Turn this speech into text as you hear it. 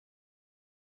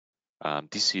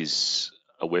This is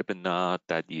a webinar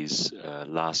that is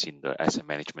last in the asset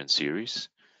management series.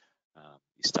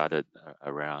 It started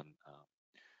around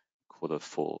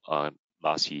Q4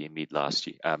 last year, middle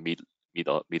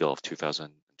of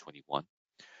 2021.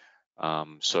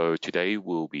 So today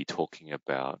we'll be talking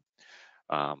about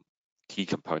key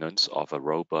components of a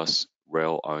robust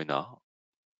rail owner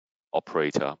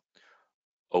operator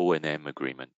O&M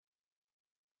agreement.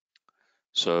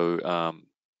 So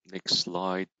next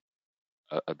slide,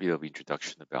 a bit of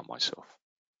introduction about myself.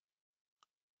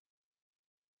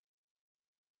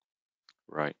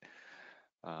 Right.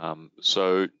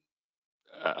 So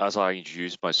as I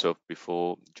introduced myself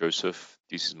before, Joseph,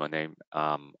 this is my name.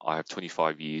 I have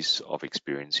 25 years of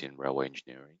experience in railway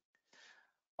engineering.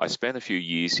 I spent a few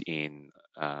years in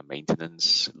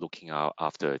maintenance, looking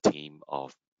after a team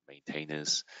of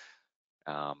maintainers,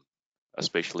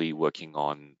 especially working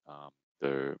on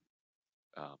the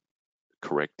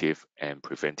corrective and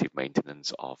preventive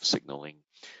maintenance of signaling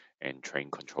and train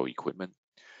control equipment.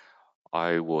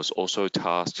 I was also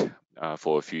tasked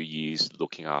for a few years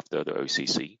looking after the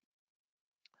OCC.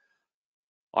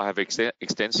 I have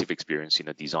extensive experience in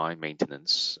the design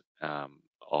maintenance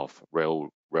of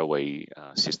railway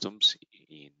systems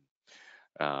in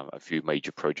a few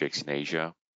major projects in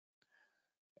Asia.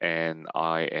 And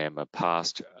I am a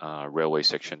past railway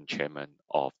section chairman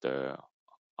of the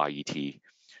IET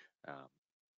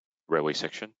railway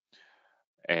section.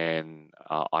 And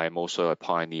I am also a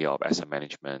pioneer of asset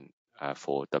management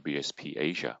for WSP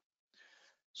Asia.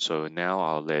 So now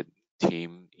I'll let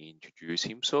Tim introduce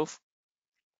himself.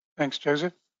 Thanks,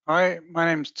 Joseph. Hi, my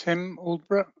name's Tim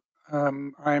Aldeburgh.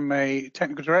 I'm a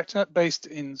technical director based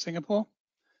in Singapore.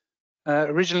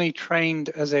 Originally trained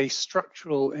as a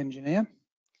structural engineer,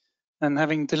 and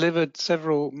having delivered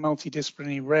several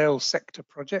multidisciplinary rail sector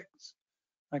projects,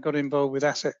 I got involved with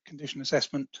asset condition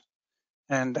assessment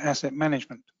and asset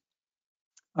management.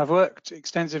 I've worked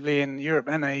extensively in Europe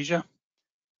and Asia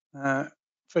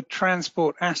for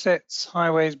transport assets,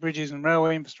 highways, bridges and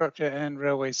railway infrastructure and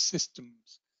railway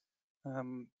systems.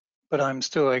 But I'm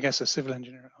still, I guess, a civil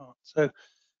engineer at heart. So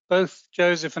both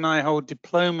Joseph and I hold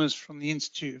diplomas from the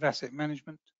Institute of Asset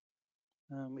Management,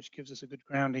 which gives us a good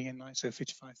grounding in ISO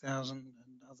 55000 and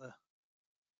other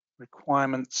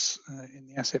requirements in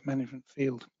the asset management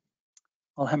field.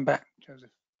 I'll hand back, Joseph.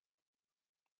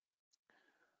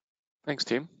 Thanks,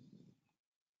 Tim.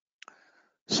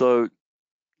 So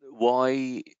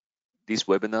why this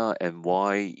webinar and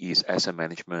why is asset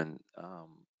management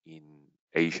in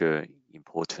Asia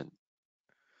important?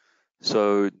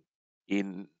 So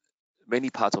in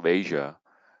many parts of Asia,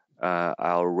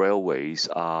 our railways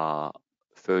are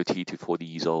 30 to 40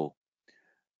 years old.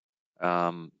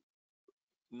 Not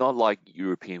like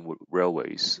European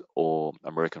railways or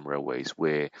American railways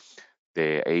where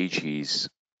their age is,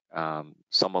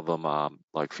 some of them are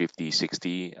like 50,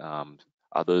 60,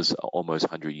 others are almost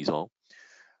 100 years old.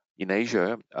 In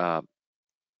Asia,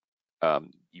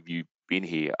 if you've been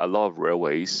here, a lot of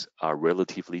railways are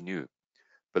relatively new.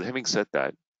 But having said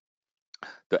that,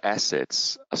 the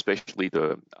assets, especially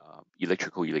the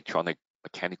electrical, electronic,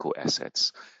 mechanical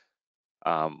assets,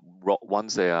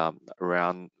 once they are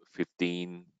around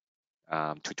 15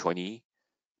 to 20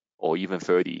 or even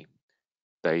 30,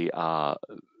 they are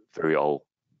very old.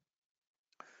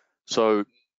 So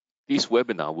this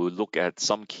webinar will look at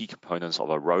some key components of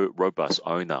a robust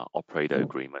owner-operator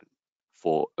agreement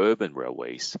for urban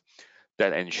railways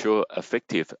that ensure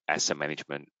effective asset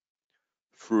management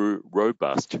through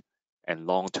robust and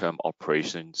long-term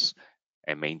operations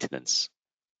and maintenance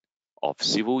of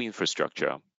civil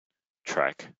infrastructure,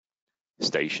 track,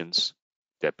 stations,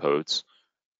 depots,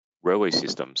 railway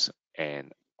systems,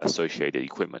 and associated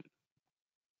equipment.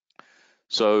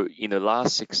 So in the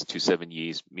last 6 to 7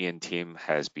 years, me and Tim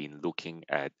has been looking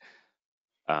at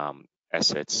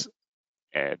assets,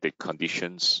 the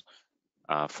conditions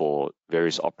for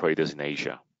various operators in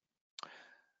Asia.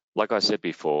 Like I said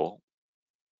before,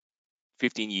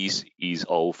 15 years is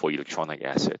old for electronic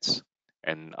assets,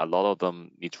 and a lot of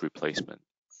them need replacement.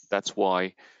 That's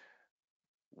why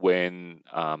when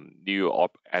new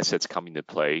assets come into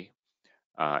play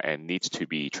and needs to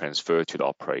be transferred to the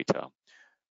operator,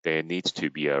 there needs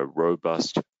to be a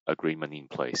robust agreement in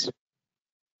place.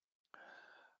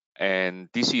 And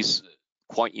this is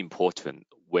quite important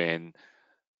when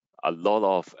a lot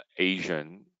of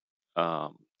Asian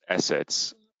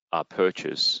assets are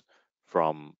purchased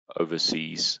from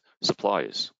overseas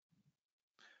suppliers.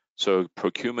 So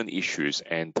procurement issues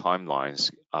and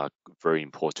timelines are very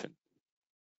important.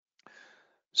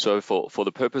 So for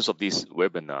the purpose of this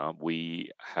webinar,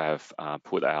 we have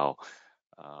put our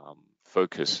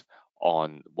focus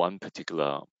on one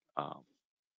particular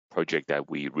project that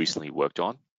we recently worked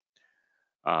on.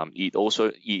 It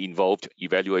involved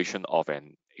evaluation of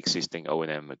an existing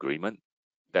O&M agreement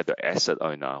that the asset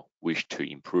owner wished to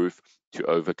improve to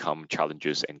overcome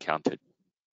challenges encountered.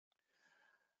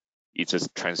 It's a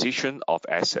transition of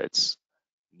assets,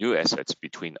 new assets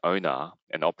between owner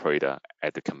and operator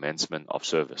at the commencement of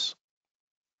service.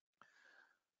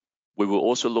 We will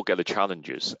also look at the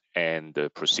challenges and the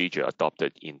procedure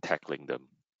adopted in tackling them,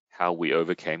 how we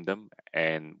overcame them,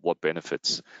 and what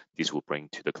benefits this will bring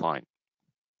to the client.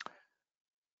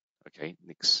 Okay,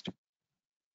 next.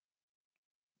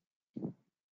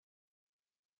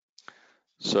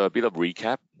 So a bit of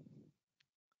recap,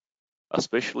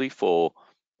 especially for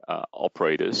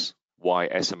operators, why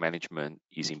asset management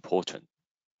is important.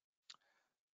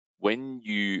 When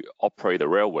you operate a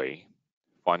railway,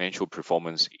 financial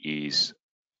performance is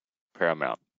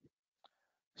paramount.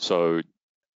 So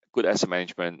good asset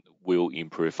management will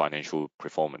improve financial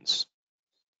performance.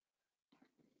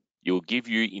 It will give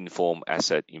you informed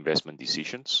asset investment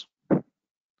decisions.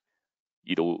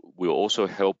 It will also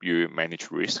help you manage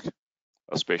risk,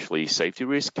 especially safety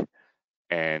risk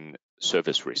and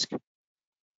service risk.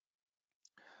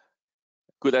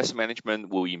 Good asset management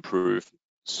will improve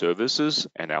services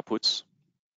and outputs.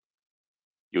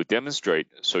 You'll demonstrate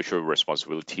social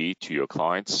responsibility to your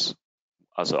clients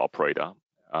as an operator.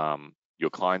 Your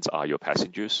clients are your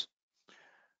passengers.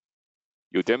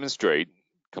 You'll demonstrate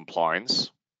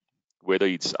compliance, whether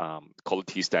it's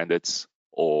quality standards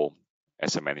or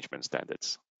asset management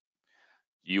standards.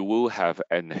 You will have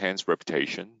enhanced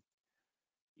reputation,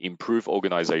 improve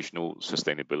organizational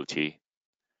sustainability,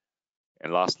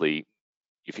 and lastly,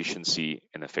 efficiency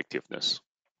and effectiveness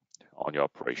on your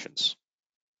operations.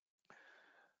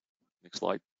 Next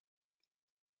slide.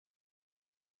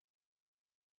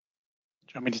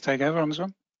 Do you want me to take over on this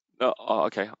one? No,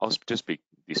 okay, I'll just speak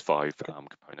these 5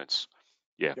 components.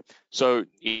 Yeah, yep. So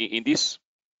in this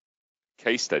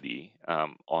case study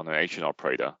on an agent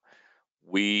operator,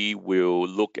 we will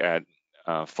look at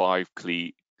 5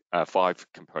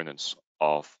 components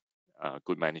of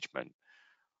good management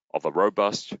of a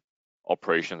robust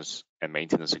operations and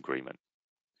maintenance agreement,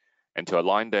 and to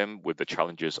align them with the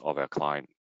challenges of our client,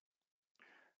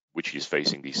 which is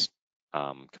facing these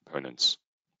components.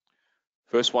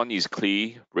 First one is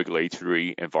clear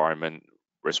regulatory environment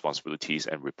responsibilities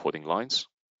and reporting lines.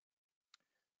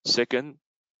 Second,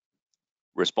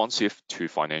 responsive to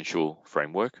financial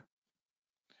framework.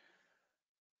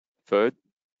 Third,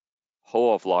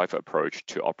 whole of life approach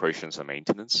to operations and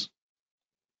maintenance.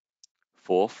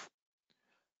 Fourth,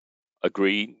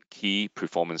 agreed key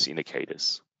performance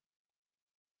indicators.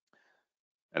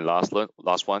 And last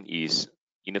one is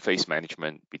interface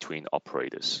management between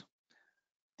operators.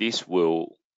 This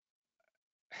will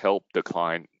help the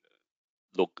client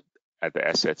look at the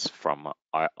assets from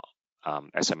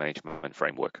asset management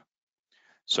framework.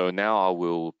 So now I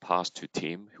will pass to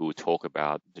Tim, who will talk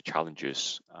about the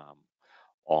challenges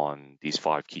on these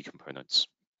 5 key components.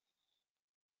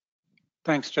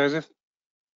 Thanks, Joseph.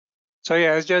 So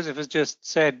yeah, as Joseph has just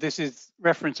said, this is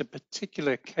reference a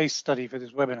particular case study for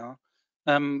this webinar.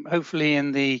 Hopefully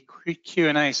in the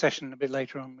Q&A session a bit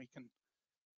later on, we can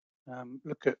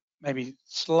look at maybe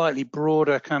slightly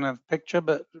broader kind of picture,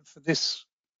 but for this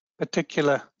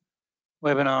particular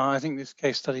webinar, I think this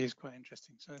case study is quite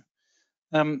interesting.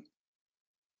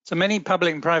 So many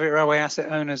public and private railway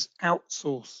asset owners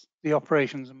outsource the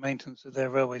operations and maintenance of their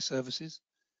railway services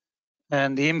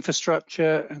and the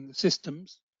infrastructure and the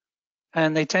systems,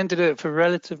 and they tend to do it for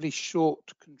relatively short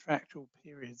contractual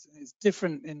periods. It's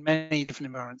different in many different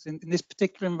environments. In this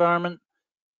particular environment,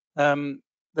 the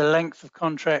length of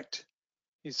contract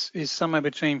is somewhere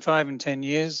between 5 and 10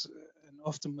 years, and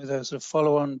often with a sort of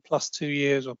follow-on +2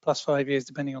 years or +5 years,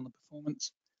 depending on the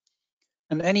performance.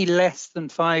 And any less than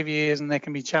 5 years, and there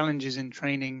can be challenges in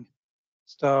training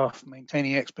staff,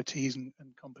 maintaining expertise and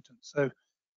competence. So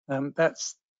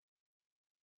that's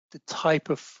the type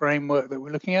of framework that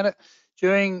we're looking at it.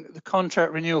 During the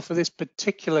contract renewal for this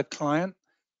particular client,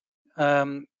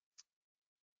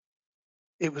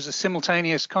 it was a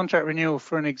simultaneous contract renewal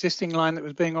for an existing line that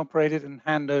was being operated and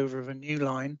handover of a new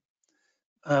line,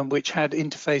 which had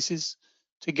interfaces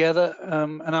together.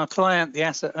 And our client, the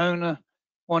asset owner,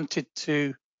 wanted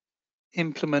to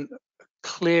implement a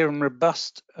clear and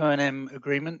robust O&M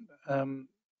agreement and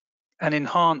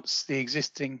enhance the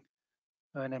existing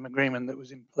O&M agreement that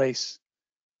was in place.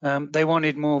 They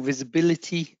wanted more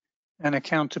visibility and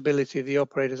accountability of the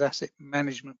operator's asset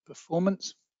management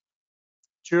performance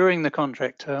during the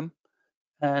contract term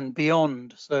and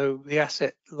beyond. So the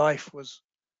asset life was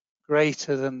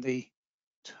greater than the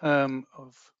term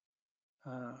of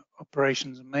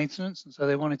operations and maintenance, and so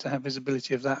they wanted to have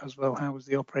visibility of that as well. How was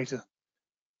the operator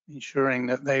ensuring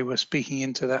that they were speaking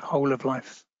into that whole of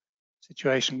life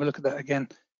situation? We'll look at that again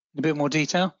in a bit more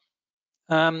detail.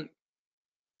 And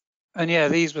yeah,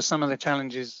 these were some of the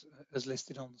challenges as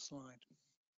listed on the slide.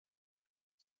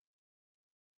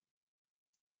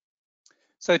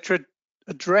 So to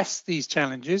address these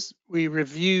challenges, we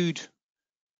reviewed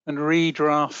and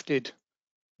redrafted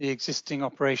the existing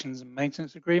operations and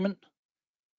maintenance agreement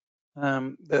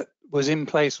that was in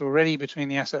place already between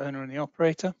the asset owner and the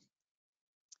operator.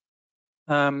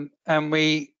 And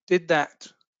we did that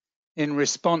in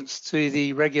response to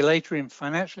the regulatory and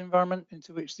financial environment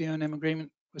into which the O&M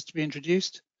agreement was to be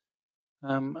introduced.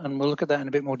 And we'll look at that in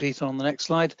a bit more detail on the next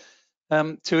slide.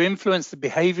 To influence the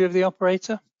behavior of the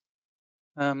operator,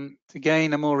 to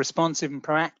gain a more responsive and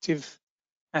proactive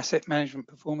asset management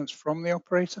performance from the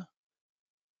operator,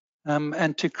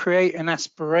 and to create an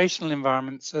aspirational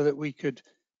environment so that we could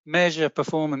measure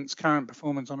performance, current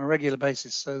performance on a regular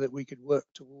basis, so that we could work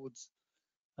towards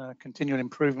continual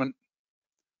improvement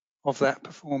of that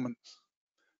performance.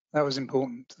 That was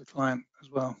important to the client as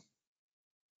well.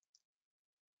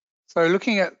 So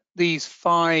looking at these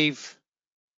 5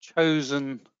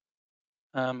 chosen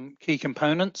key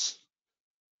components,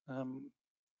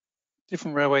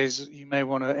 different railways, you may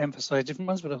want to emphasize different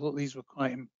ones, but I thought these were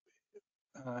quite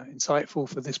insightful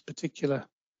for this particular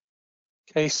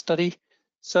case study.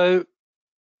 So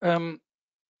and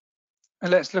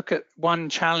let's look at one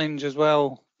challenge as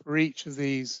well for each of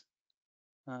these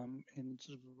in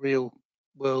sort of a real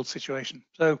world situation.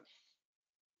 So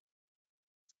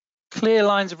clear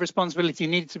lines of responsibility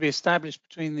needed to be established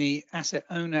between the asset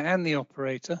owner and the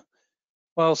operator,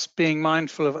 whilst being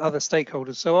mindful of other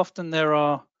stakeholders. So often there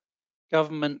are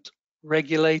government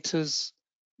regulators,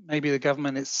 maybe the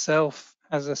government itself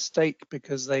has a stake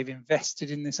because they've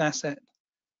invested in this asset.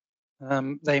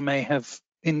 They may have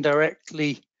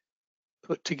indirectly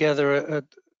put together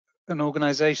an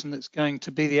organization that's going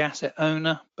to be the asset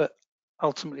owner, but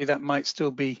ultimately that might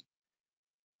still be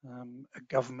a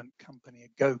government company,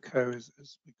 a GoCo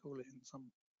as we call it in some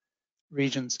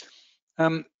regions.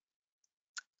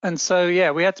 And so,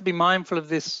 yeah, we had to be mindful of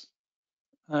this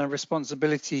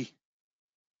responsibility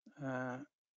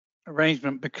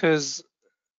arrangement because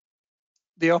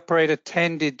the operator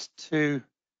tended to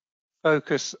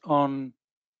focus on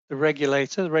the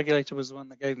regulator. The regulator was the one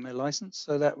that gave them their license,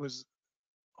 so that was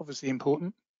obviously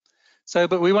important. So,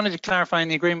 but we wanted to clarify in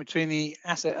the agreement between the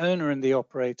asset owner and the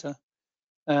operator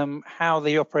how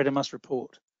the operator must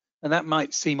report. And that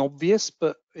might seem obvious,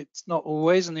 but it's not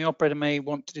always, and the operator may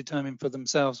want to determine for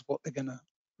themselves what they're going to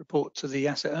report to the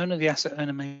asset owner. The asset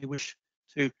owner may wish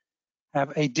to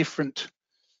have a different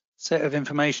set of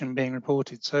information being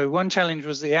reported. So one challenge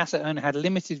was the asset owner had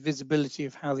limited visibility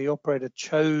of how the operator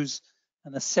chose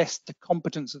and assessed the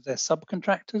competence of their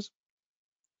subcontractors.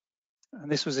 And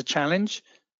this was a challenge.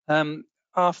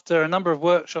 After a number of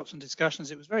workshops and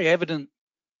discussions, it was very evident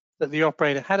that the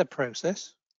operator had a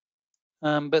process,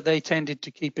 but they tended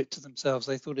to keep it to themselves.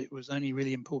 They thought it was only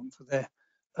really important for their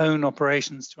own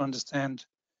operations to understand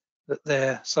that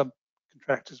their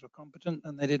subcontractors were competent,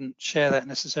 and they didn't share that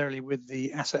necessarily with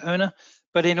the asset owner.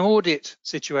 But in audit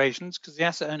situations, because the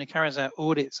asset owner carries out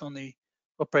audits on the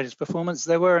operator's performance,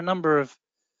 there were a number of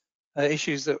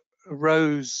issues that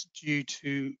arose due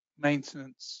to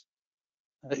maintenance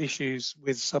issues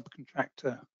with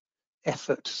subcontractor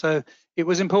effort. So it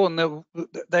was important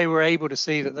that they were able to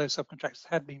see that those subcontractors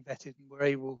had been vetted and were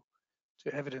able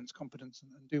to evidence competence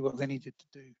and do what they needed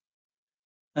to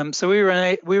do. So we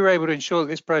were able to ensure that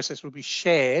this process would be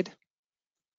shared.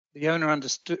 The owner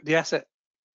understood, the asset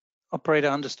operator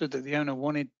understood that the owner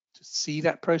wanted to see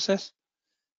that process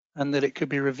and that it could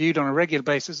be reviewed on a regular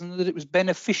basis and that it was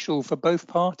beneficial for both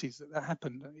parties that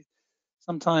happened.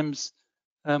 Sometimes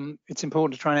it's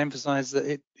important to try and emphasize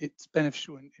that it's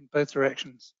beneficial in both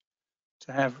directions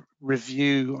to have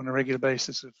review on a regular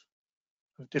basis of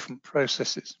different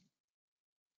processes.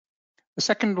 The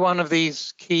second one of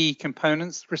these key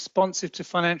components, responsive to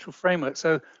financial framework.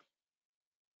 So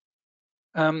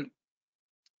we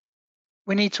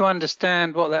need to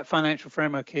understand what that financial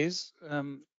framework is.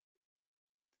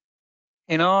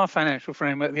 In our financial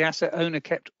framework, the asset owner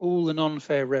kept all the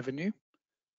non-fare revenue.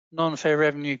 Non-fare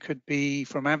revenue could be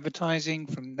from advertising,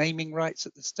 from naming rights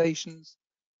at the stations,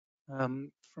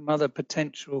 from other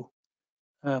potential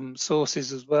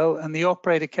sources as well, and the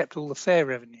operator kept all the fare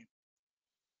revenue.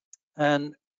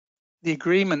 And the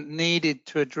agreement needed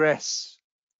to address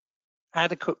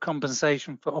adequate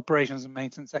compensation for operations and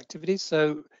maintenance activities.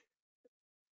 So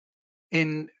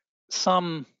in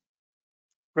some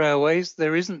railways,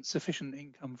 there isn't sufficient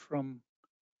income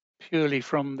purely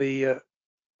from the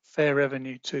fare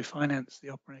revenue to finance the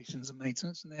operations and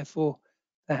maintenance, and therefore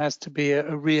there has to be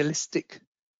a realistic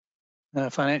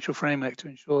financial framework to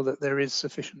ensure that there is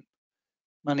sufficient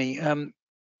money.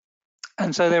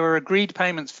 And so there were agreed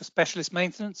payments for specialist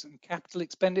maintenance and capital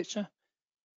expenditure,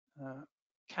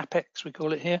 CapEx we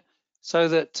call it here, so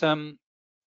that the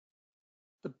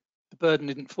burden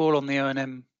didn't fall on the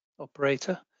O&M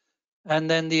operator. And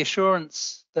then the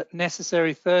assurance that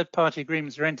necessary third-party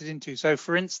agreements are entered into. So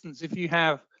for instance, if you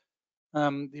have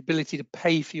the ability to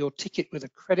pay for your ticket with a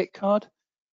credit card,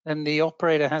 then the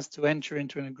operator has to enter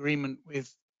into an agreement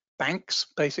with banks,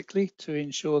 basically, to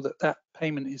ensure that that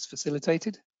payment is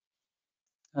facilitated.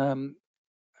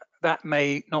 That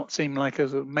may not seem like a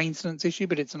maintenance issue,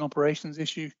 but it's an operations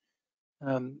issue.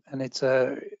 And it's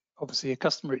obviously a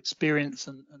customer experience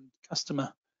and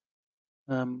customer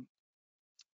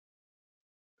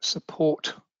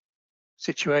support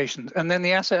situations. And then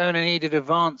the asset owner needed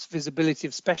advanced visibility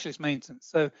of specialist maintenance.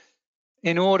 So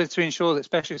in order to ensure that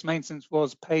specialist maintenance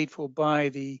was paid for by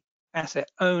the asset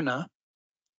owner,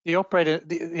 the operator,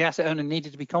 the asset owner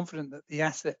needed to be confident that the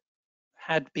asset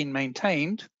had been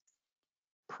maintained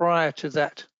prior to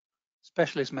that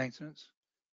specialist maintenance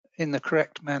in the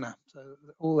correct manner. So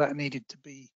all that needed to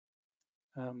be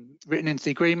written into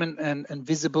the agreement and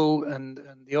visible, and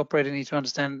the operator needs to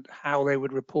understand how they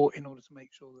would report in order to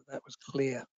make sure that that was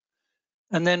clear.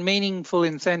 And then meaningful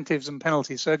incentives and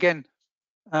penalties. So again,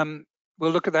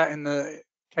 we'll look at that in the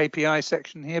KPI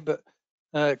section here, but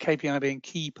KPI being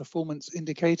key performance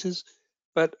indicators.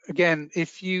 But again,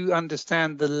 if you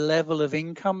understand the level of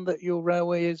income that your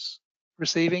railway is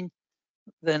receiving,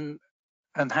 then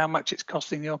and how much it's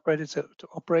costing the operator to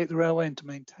operate the railway and to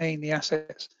maintain the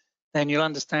assets, then you'll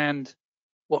understand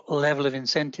what level of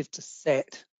incentive to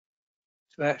set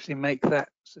to actually make that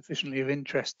sufficiently of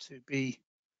interest to be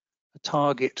a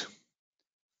target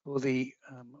for the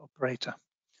operator.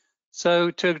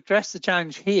 So to address the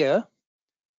challenge here,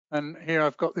 and here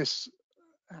I've got this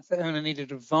asset owner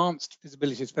needed advanced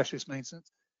visibility of specialist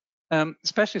maintenance.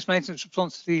 Specialist maintenance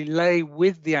responsibility lay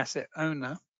with the asset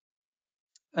owner,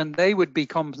 and they would be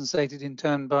compensated in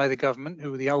turn by the government,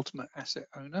 who were the ultimate asset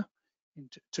owner,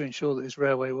 to ensure that this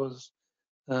railway was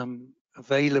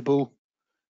available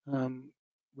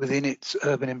within its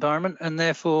urban environment. And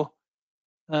therefore,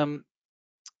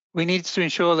 we needed to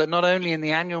ensure that not only in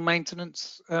the annual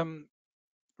maintenance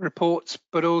reports,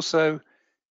 but also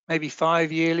maybe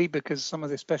 5 yearly, because some of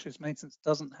the specialist maintenance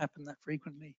doesn't happen that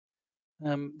frequently.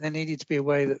 There needed to be a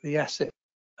way that the asset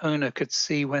owner could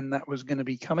see when that was going to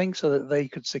be coming, so that they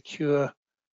could secure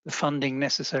the funding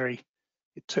necessary.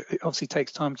 It obviously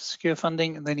takes time to secure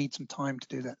funding, and they need some time to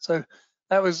do that. So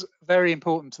that was very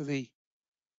important to the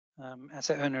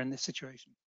asset owner in this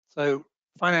situation. So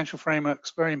financial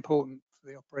frameworks, very important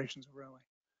for the operations of railway.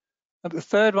 The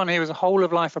third one here is a whole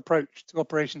of life approach to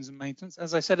operations and maintenance.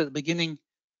 As I said at the beginning,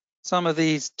 some of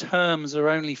these terms are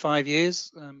only 5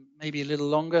 years, maybe a little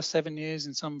longer, 7 years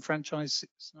in some franchise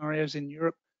scenarios in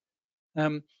Europe.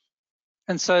 And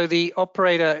so the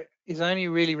operator is only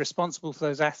really responsible for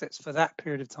those assets for that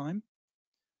period of time.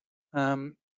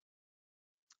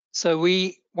 So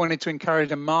we wanted to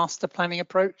encourage a master planning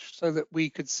approach so that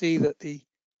we could see that the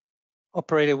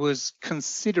operator was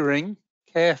considering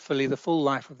carefully the full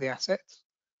life of the assets.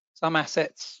 Some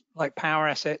assets, like power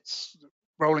assets,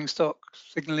 rolling stock,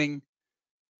 signalling,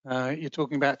 you're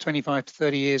talking about 25 to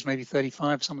 30 years, maybe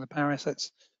 35, some of the power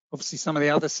assets. Obviously, some of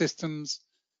the other systems,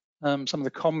 some of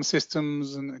the comm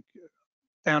systems, and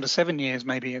down to 7 years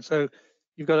maybe. And so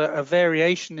you've got a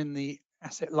variation in the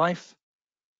asset life,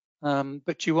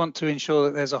 but you want to ensure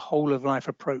that there's a whole of life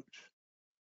approach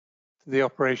to the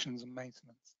operations and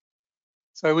maintenance.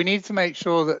 So we need to make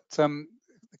sure that the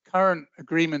current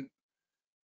agreement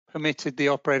permitted the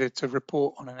operator to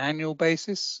report on an annual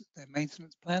basis their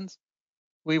maintenance plans.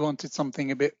 We wanted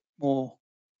something a bit more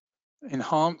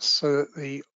enhanced so that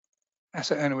the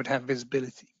asset owner would have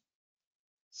visibility.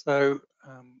 So,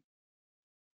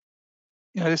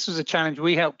 this was a challenge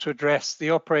we helped to address.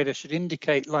 The operator should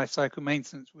indicate life cycle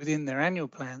maintenance within their annual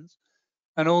plans,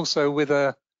 and also with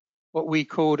what we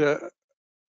called a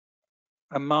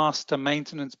master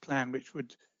maintenance plan, which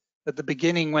would, at the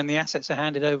beginning, when the assets are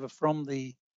handed over from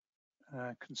the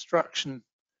construction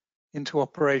into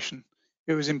operation,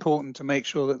 it was important to make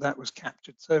sure that that was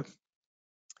captured. So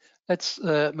let's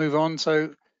move on.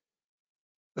 So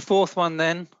the fourth one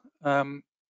then,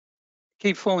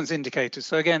 key performance indicators.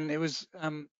 So again, it was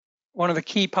one of the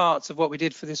key parts of what we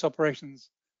did for this operations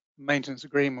maintenance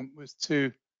agreement was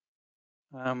to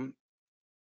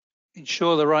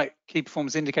ensure the right key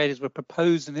performance indicators were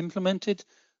proposed and implemented,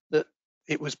 that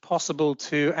it was possible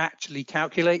to actually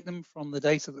calculate them from the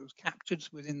data that was captured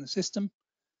within the system.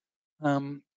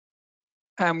 And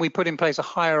we put in place a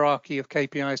hierarchy of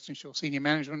KPIs to ensure senior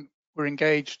management were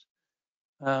engaged,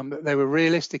 that they were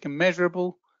realistic and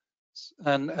measurable.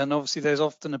 And obviously there's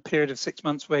often a period of 6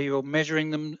 months where you're measuring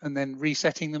them and then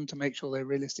resetting them to make sure they're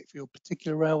realistic for your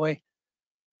particular railway.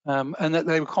 And that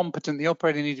they were competent, the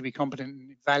operator needed to be competent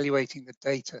in evaluating the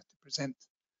data to present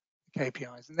the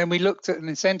KPIs. And then we looked at an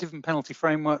incentive and penalty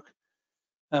framework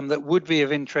that would be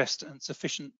of interest and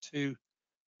sufficient to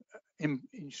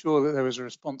ensure that there was a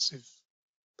responsive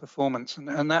performance.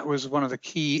 And that was one of the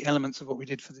key elements of what we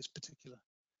did for this particular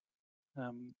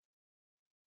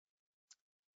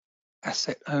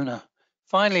asset owner.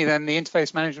 Finally, then, the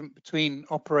interface management between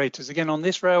operators. Again, on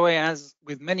this railway, as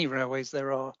with many railways,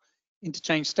 there are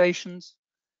interchange stations.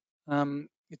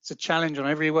 It's a challenge on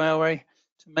every railway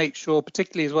to make sure,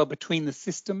 particularly as well, between the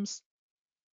systems.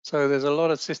 So there's a lot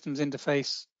of systems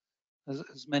interface,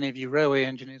 as many of you railway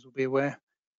engineers will be aware.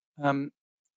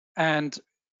 And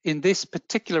in this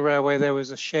particular railway, there was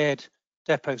a shared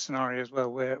depot scenario as well,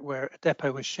 where a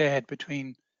depot was shared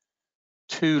between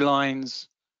 2 lines,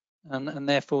 and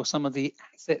therefore some of the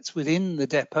assets within the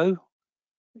depot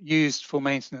used for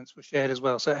maintenance were shared as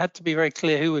well. So it had to be very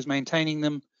clear who was maintaining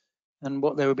them and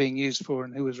what they were being used for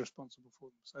and who was responsible for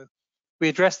them. So we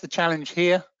addressed the challenge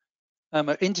here.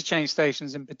 At interchange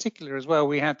stations in particular as well,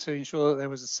 we had to ensure that there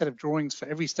was a set of drawings for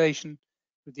every station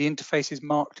with the interfaces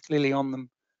marked clearly on them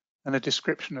and a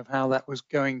description of how that was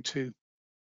going to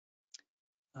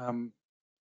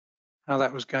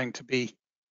be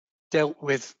dealt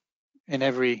with in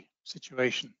every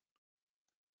situation.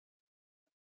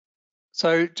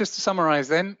 So just to summarize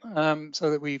then,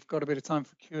 so that we've got a bit of time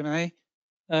for Q&A,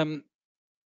 the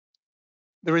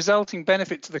resulting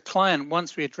benefit to the client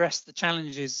once we addressed the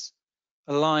challenges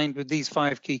aligned with these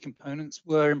 5 key components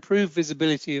were improved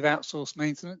visibility of outsourced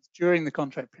maintenance during the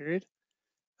contract period,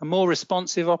 a more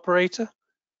responsive operator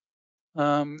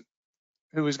who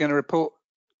was going to report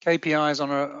KPIs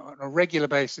on a regular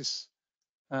basis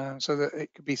so that it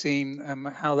could be seen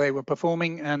how they were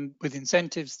performing and with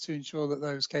incentives to ensure that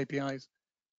those KPIs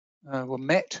were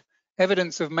met.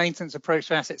 Evidence of maintenance approach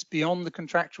to assets beyond the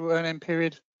contractual earn-in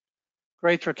period,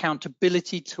 greater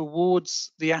accountability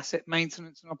towards the asset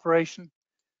maintenance and operation,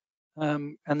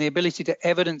 and the ability to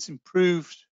evidence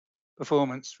improved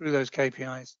performance through those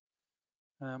KPIs.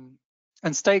 And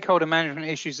stakeholder management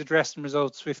issues addressed and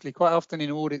resolved swiftly. Quite often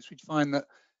in audits, we'd find that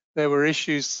there were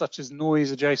issues such as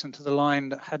noise adjacent to the line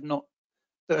that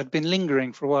had been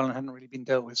lingering for a while and hadn't really been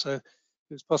dealt with. So it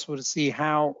was possible to see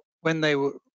how, when they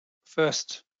were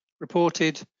first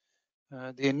reported,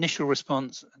 the initial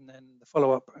response, and then the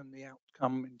follow-up and the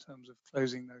outcome in terms of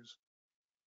closing those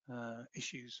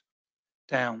issues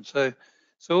down. So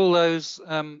all those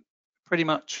pretty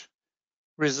much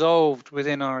resolved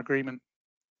within our agreement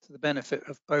to the benefit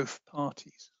of both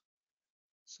parties.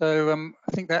 So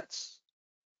I think that's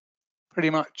pretty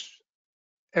much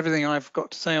everything I've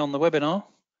got to say on the webinar.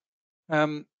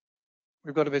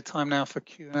 We've got a bit of time now for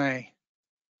Q&A.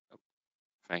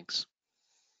 Thanks.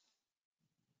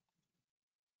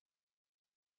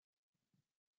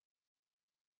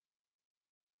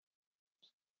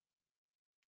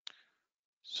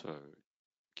 So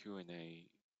Q&A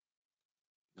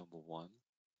number 1.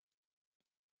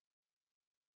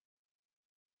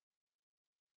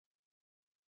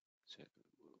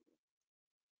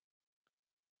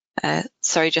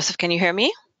 Sorry, Joseph, can you hear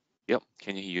me? Yep,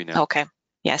 can you hear you now? Okay.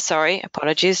 Yeah, sorry,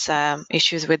 apologies,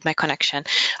 issues with my connection.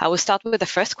 I will start with the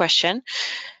first question.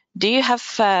 Do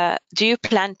you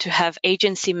plan to have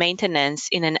agency maintenance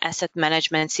in an asset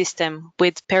management system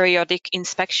with periodic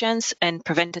inspections and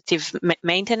preventative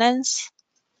maintenance?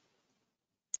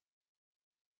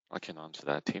 I can answer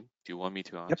that, Tim. Do you want me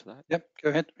to answer that? Yep, go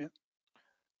ahead.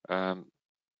 Yeah.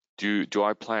 Do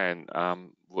I plan?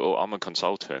 Well, I'm a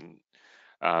consultant,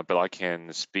 but I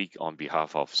can speak on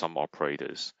behalf of some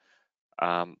operators.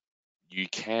 You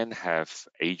can have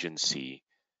agency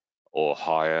or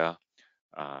hire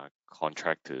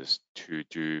contractors to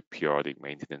do periodic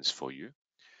maintenance for you.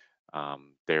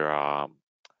 There are,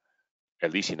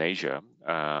 at least in Asia,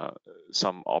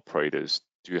 some operators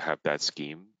do have that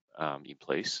scheme in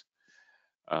place.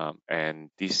 And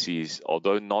this is,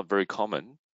 although not very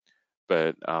common,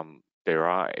 but there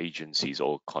are agencies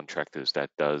or contractors that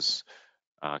does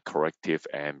corrective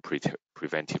and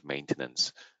preventive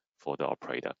maintenance for the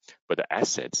operator, but the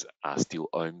assets are still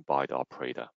owned by the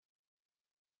operator.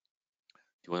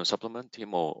 Do you want to supplement,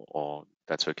 Tim, or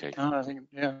that's okay? No, I think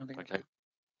okay.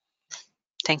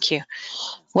 Thank you.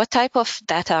 What type of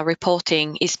data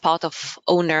reporting is part of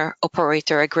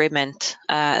owner-operator agreement?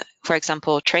 For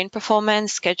example, train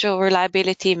performance, schedule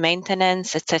reliability,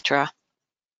 maintenance, etc.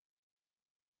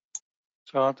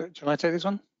 So shall I take this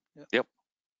one? Yep.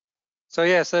 So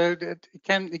yeah, so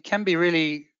it can be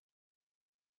really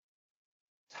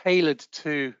tailored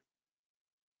to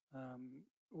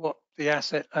what the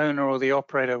asset owner or the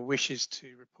operator wishes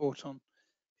to report on.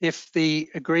 If the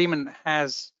agreement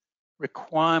has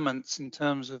requirements in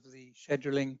terms of the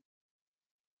scheduling,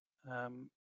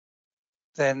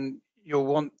 then you'll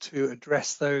want to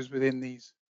address those within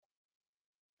these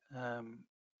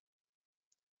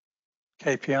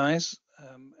KPIs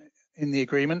in the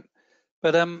agreement.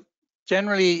 But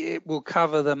generally, it will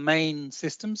cover the main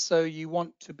systems. So you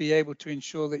want to be able to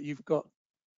ensure that you've got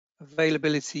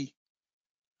availability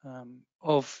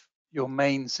of your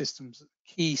main systems,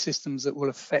 key systems that will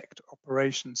affect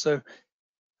operation. So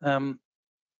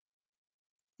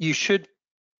you should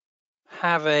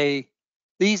have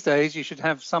these days, you should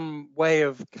have some way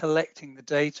of collecting the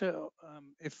data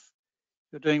if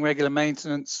you're doing regular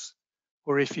maintenance,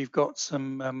 or if you've got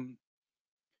some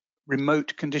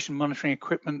remote condition monitoring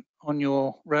equipment on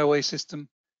your railway system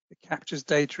that captures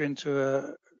data into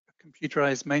a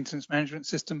computerized maintenance management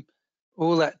system.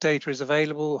 All that data is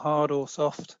available, hard or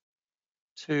soft,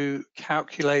 to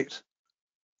calculate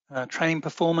train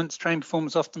performance. Train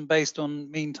performance often based on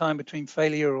mean time between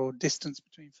failure or distance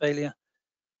between failure.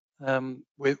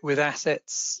 With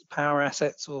assets, power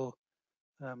assets or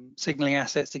signaling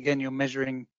assets, again, you're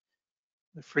measuring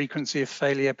the frequency of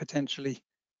failure potentially.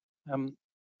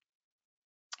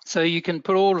 So you can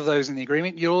put all of those in the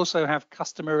agreement. You also have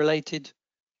customer related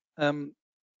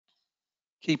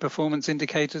key performance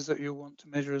indicators that you'll want to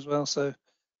measure as well. So,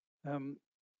 and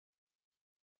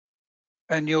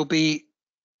you'll be,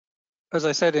 as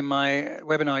I said in my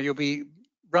webinar, you'll be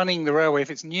running the railway if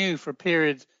it's new for a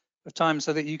period of time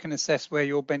so that you can assess where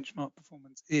your benchmark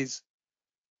performance is,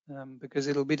 because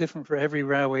it'll be different for every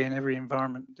railway in every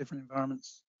environment. Different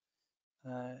environments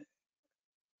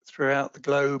throughout the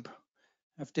globe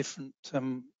have different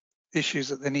issues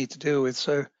that they need to deal with.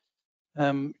 So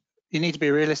you need to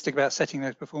be realistic about setting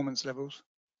those performance levels.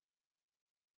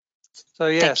 So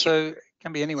yeah, so it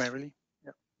can be anywhere really.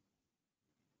 Yeah.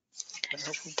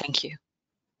 Thank you.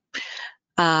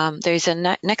 There is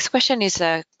a next question is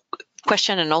a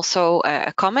question and also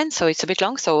a comment, so it's a bit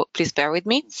long, so please bear with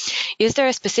me. Is there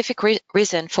a specific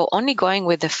reason for only going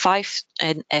with the 5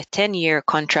 and a 10-year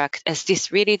contract, as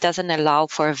this really doesn't allow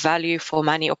for a value for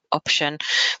money option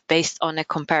based on a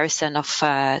comparison of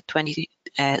 20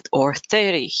 or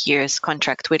 30 years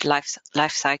contract with life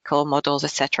cycle models,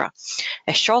 etc.?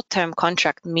 A short-term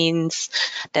contract means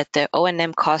that the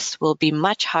O&M costs will be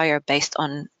much higher based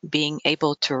on being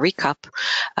able to recap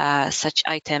such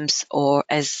items, or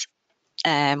as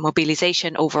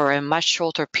mobilization over a much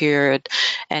shorter period,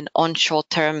 and on short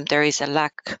term there is a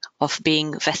lack of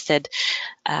being vested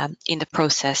in the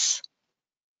process.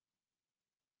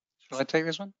 Shall I take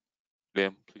this one? Yeah,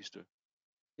 please do.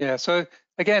 Yeah, so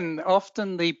again,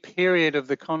 often the period of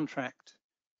the contract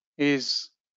is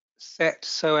set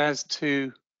so as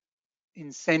to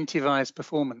incentivize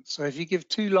performance. So if you give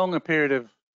too long a period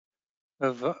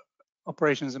of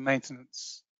operations and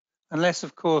maintenance, unless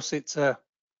of course it's a,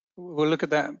 we'll look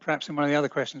at that perhaps in one of the other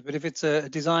questions, but if it's a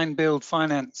design, build,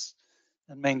 finance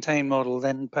and maintain model,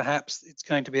 then perhaps it's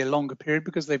going to be a longer period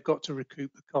because they've got to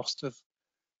recoup the cost of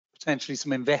potentially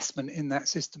some investment in that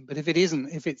system. But if it isn't,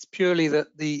 if it's purely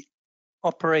that the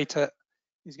operator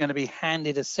is going to be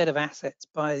handed a set of assets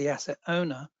by the asset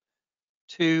owner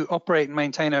to operate and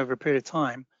maintain over a period of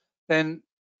time, then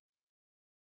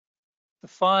the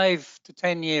 5 to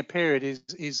 10 year period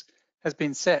has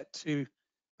been set to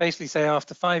basically say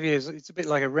after 5 years, it's a bit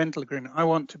like a rental agreement. I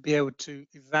want to be able to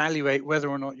evaluate whether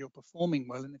or not you're performing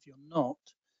well, and if you're not,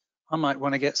 I might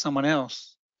want to get someone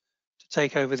else to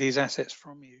take over these assets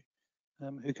from you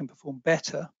who can perform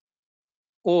better.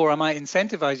 Or I might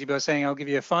incentivize you by saying, I'll give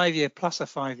you a 5 year plus a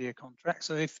 5 year contract.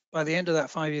 So if by the end of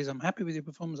that 5 years, I'm happy with your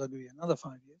performance, I'll give you another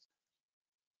 5 years.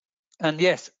 And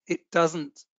yes, it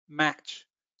doesn't match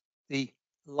the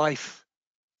life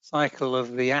cycle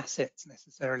of the assets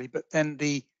necessarily, but then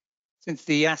since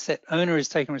the asset owner is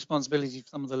taking responsibility for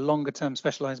some of the longer term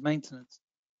specialized maintenance,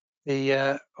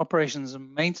 the operations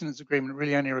and maintenance agreement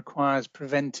really only requires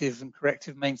preventive and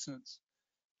corrective maintenance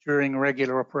during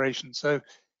regular operations. So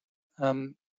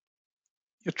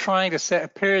you're trying to set a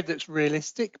period that's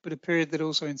realistic, but a period that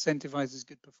also incentivizes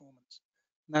good performance.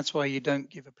 And that's why you don't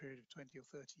give a period of 20 or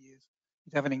 30 years.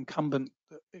 You'd have an incumbent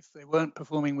that if they weren't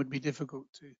performing would be difficult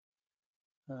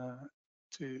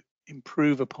to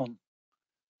improve upon.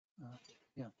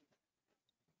 Yeah.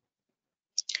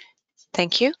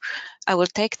 Thank you. I will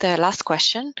take the last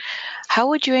question. How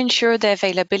would you ensure the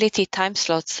availability time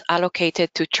slots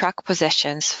allocated to track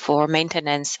possessions for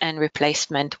maintenance and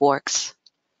replacement works?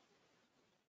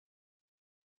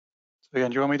 So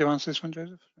again, do you want me to answer this one,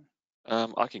 Joseph?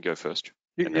 I can go first,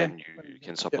 and Yeah. then you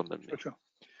can supplement me. Sure.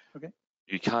 Okay.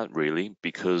 You can't really,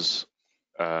 because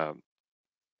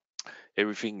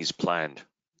everything is planned.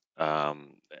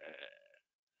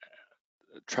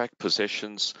 Track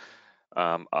possessions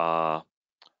are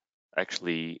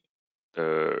actually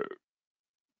at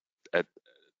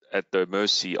the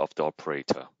mercy of the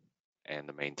operator and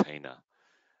the maintainer.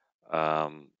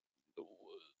 A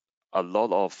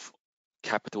lot of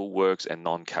capital works and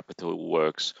non-capital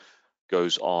works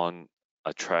goes on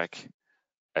a track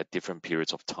at different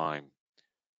periods of time.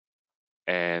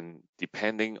 And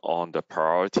depending on the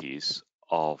priorities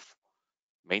of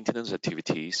maintenance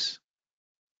activities,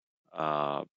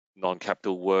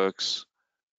 non-capital works,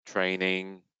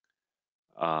 training,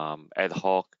 ad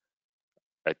hoc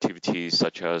activities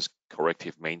such as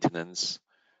corrective maintenance,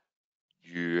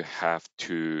 you have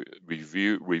to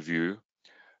review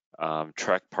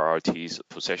track priorities,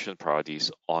 possession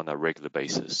priorities on a regular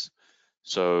basis.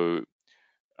 So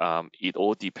it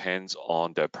all depends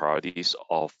on the priorities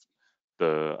of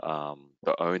the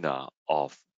owner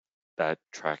of that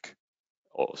track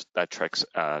or that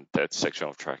section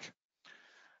of track.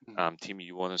 Tim,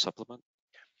 you want to supplement?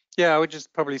 Yeah, I would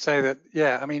just probably say that.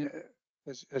 Yeah, I mean,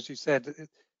 as you said,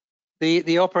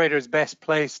 the operator is best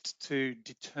placed to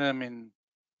determine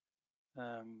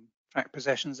track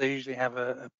possessions. They usually have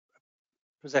a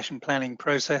possession planning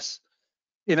process.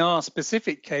 In our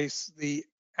specific case, the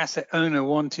asset owner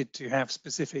wanted to have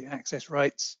specific access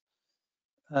rights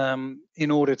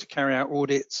in order to carry out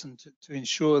audits and to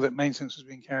ensure that maintenance was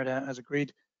being carried out as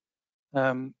agreed.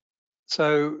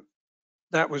 So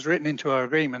that was written into our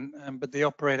agreement, but the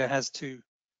operator has to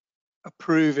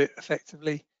approve it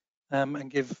effectively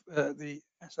and give the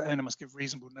asset owner must give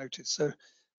reasonable notice. So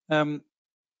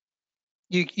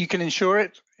you can ensure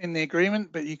it in the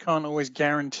agreement, but you can't always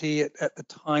guarantee it at the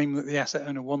time that the asset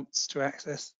owner wants to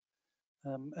access,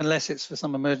 unless it's for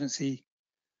some emergency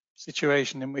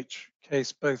situation, in which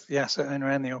case both the asset owner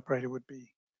and the operator would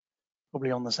be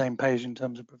probably on the same page in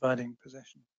terms of providing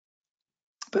possession.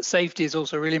 But safety is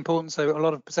also really important. So a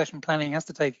lot of possession planning has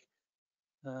to take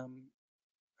a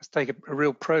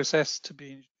real process to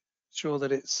be sure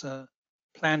that it's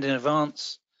planned in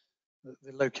advance, that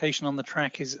the location on the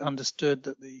track is understood,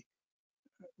 that the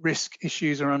risk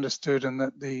issues are understood, and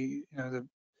that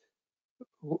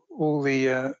all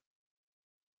the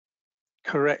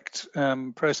correct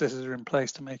processes are in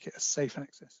place to make it a safe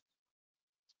access.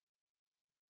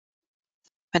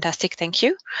 Fantastic, thank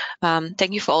you.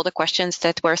 Thank you for all the questions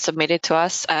that were submitted to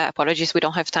us. Apologies, we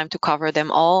don't have time to cover them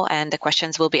all, and the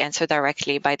questions will be answered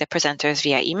directly by the presenters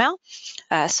via email.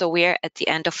 So we're at the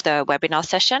end of the webinar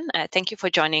session. Thank you for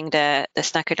joining the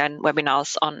Snackerland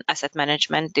webinars on asset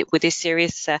management with this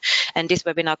series. And this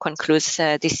webinar concludes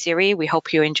this series. We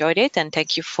hope you enjoyed it, and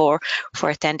thank you for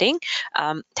attending.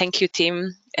 Thank you,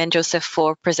 Tim and Joseph,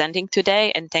 for presenting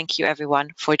today, and thank you everyone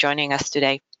for joining us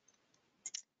today.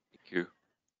 Thank you.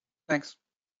 Thanks.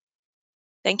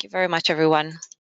 Thank you very much, everyone.